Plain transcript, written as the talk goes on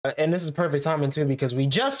and this is perfect timing too because we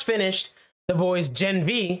just finished the boys Gen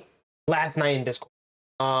V last night in Discord.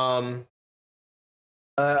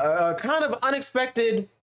 A kind of unexpected,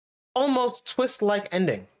 almost twist-like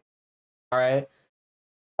ending. All right,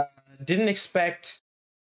 didn't expect,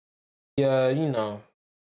 you know,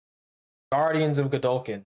 Guardians of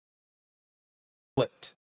Godolkin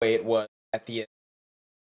flipped the way it was at the end.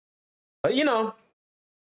 But you know,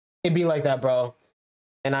 it'd be like that, bro.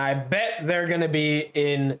 And I bet they're gonna be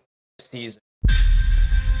in this season.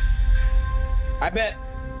 I bet.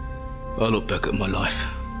 I look back at my life,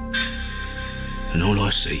 and all I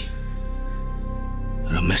see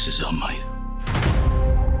are the messes I made.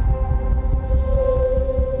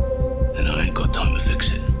 And I ain't got time to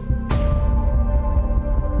fix it.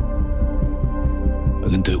 I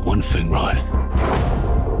can do one thing right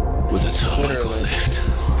with the time I got left.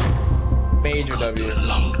 Major I can't do W. it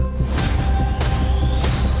alone.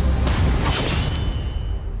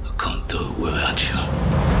 I can't do it without you.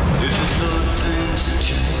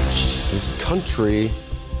 This country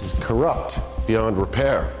is corrupt beyond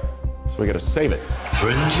repair, so we gotta save it.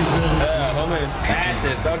 Homie is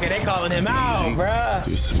fascist. Okay, they calling him out, bruh.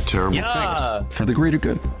 Do some terrible things for the greater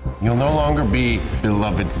good. You'll no longer be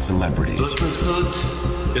beloved celebrities.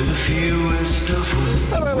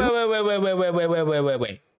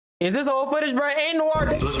 Wait. Is this old footage, bro? Ain't Noir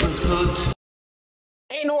dead?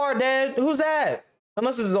 Ain't Noir dead? Who's that?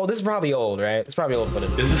 Unless this is old. This is probably old, right? It's probably old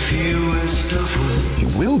footage. You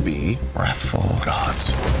will be wrathful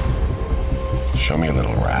gods. Show me a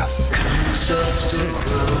little wrath.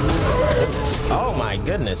 Oh my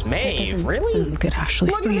goodness, Maeve, really? Sound good, Ashley.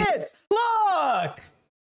 Look at this! Look!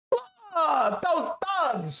 Look! Those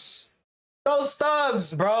thugs! Those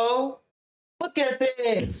thugs, bro! Look at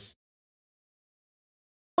this!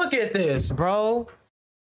 Look at this, bro!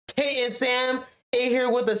 Kate and Sam in here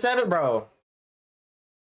with the 7, bro.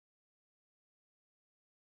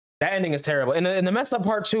 That ending is terrible. And the messed up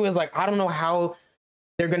part too is like, I don't know how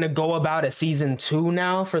they're gonna go about a season 2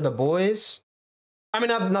 now for the boys. I mean,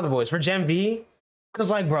 not the boys, for Gen V.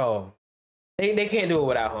 Cause like, bro, they can't do it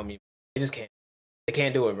without homie. They just can't. They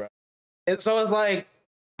can't do it, bro. And so it's like,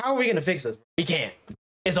 how are we gonna fix this? We can't.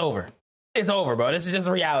 It's over. It's over, bro. This is just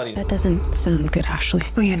reality. That doesn't sound good, Ashley.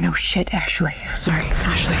 Oh yeah, no shit, Ashley. Sorry,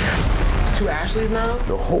 Ashley. 2 Ashleys now?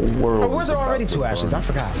 The whole world. Or were there already 2 Ashleys? I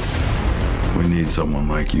forgot. We need someone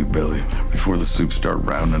like you, Billy, before the soups start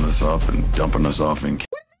rounding us up and dumping us off in.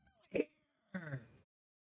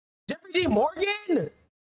 Jeffrey D. Morgan?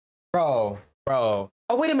 Bro. Oh,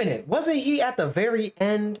 wait a minute. Wasn't he at the very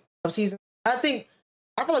end of season? I feel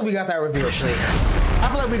like we got that reveal too.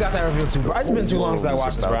 Bro. It's been too long since I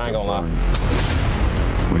watched this, bro. I ain't gonna lie.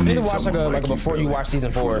 We need to watch like a before you watch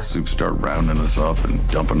season 4. Before the soups start rounding us up and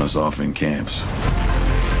dumping us off in camps.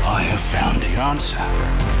 I have found the answer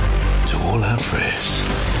to all our prayers.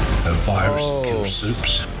 A virus that kills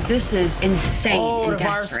soups. This is insane and the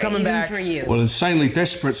virus is desperate, coming even back. for you. Well, insanely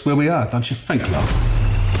desperate's where we are, don't you think, love?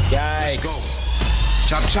 Yikes.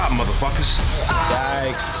 Chop chop, motherfuckers.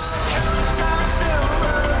 Yikes.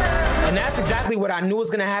 And that's exactly what I knew was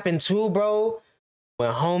gonna happen too, bro.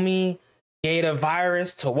 When homie gave a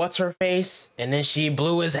virus to what's her face, and then she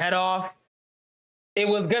blew his head off. It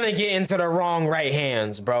was gonna get into the right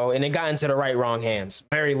hands, bro, and it got into the wrong hands,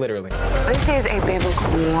 very literally. This is a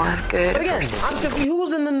biblical war of good. But again, I'm confused.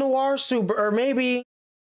 Who's in the noir suit, or maybe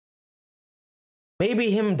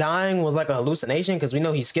him dying was like a hallucination because we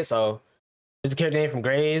know he's schizo. There's a character name from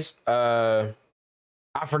Grays. I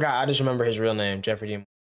forgot. I just remember his real name, Jeffrey D.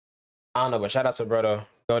 I don't know, but shout out to Brodo.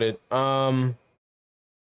 Goated.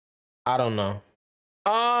 I don't know.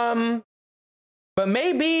 But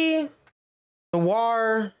maybe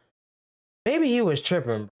Noir, maybe he was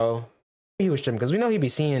tripping, bro. Maybe he was tripping because we know he'd be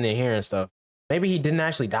seeing and hearing stuff. Maybe he didn't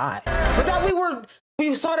actually die. But that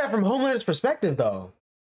we saw that from Homelander's perspective, though.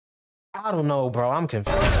 I don't know, bro. I'm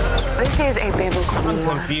confused. This is a biblical war. I'm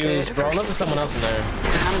confused, bro. Unless there's someone else in there.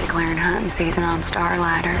 I'm declaring hunting season on Star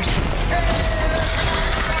Ladders.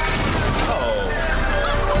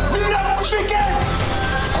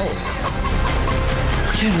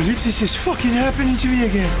 I can't believe this is fucking happening to me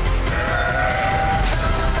again.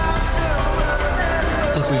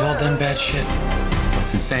 Look, we've all done bad shit.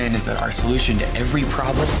 What's insane is that our solution to every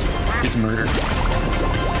problem is murder.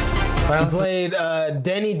 He played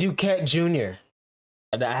Denny Duquette Jr.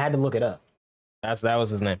 I had to look it up. That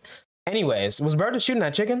was his name. Anyways, was Burgess shooting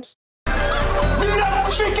at chickens?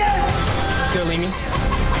 Still leave me.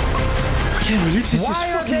 I can't believe this is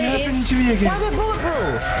fucking happening to me again. Why are they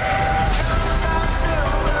bulletproof?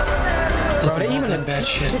 Look, we've all done bad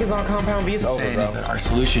shit. Chickens on compound beats What's over, insane bro. is that our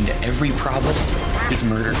solution to every problem is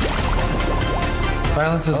murder.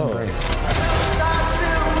 Violence isn't brave.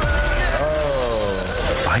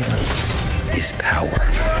 Violence is power.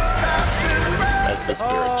 That's a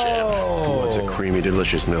spirit jam. Who wants a creamy,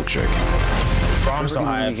 delicious milkshake? Bro, I'm so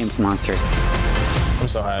hyped. Against monsters. I'm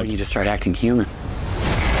so hyped. We need to start acting human.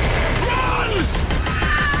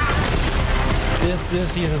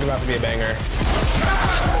 This season's about to be a banger.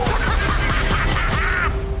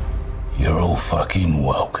 You're all fucking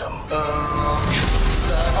welcome.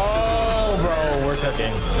 Oh, bro, we're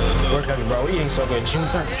cooking. We're cooking, bro. We're eating so good. June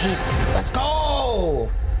 13th. Let's go.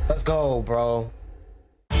 Let's go, bro.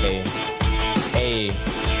 Hey,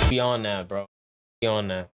 beyond that, bro.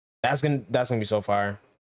 Beyond that. That's gonna be so fire.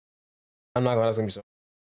 I'm not gonna. That's gonna be so.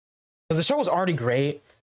 Because the show was already great,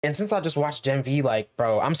 and since I just watched Gen V, like,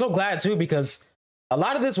 bro, I'm so glad too because a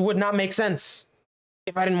lot of this would not make sense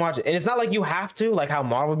if I didn't watch it. And it's not like you have to, like how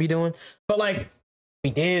Marvel be doing, but like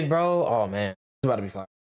we did, bro. Oh man, it's about to be fire.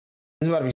 It's about to be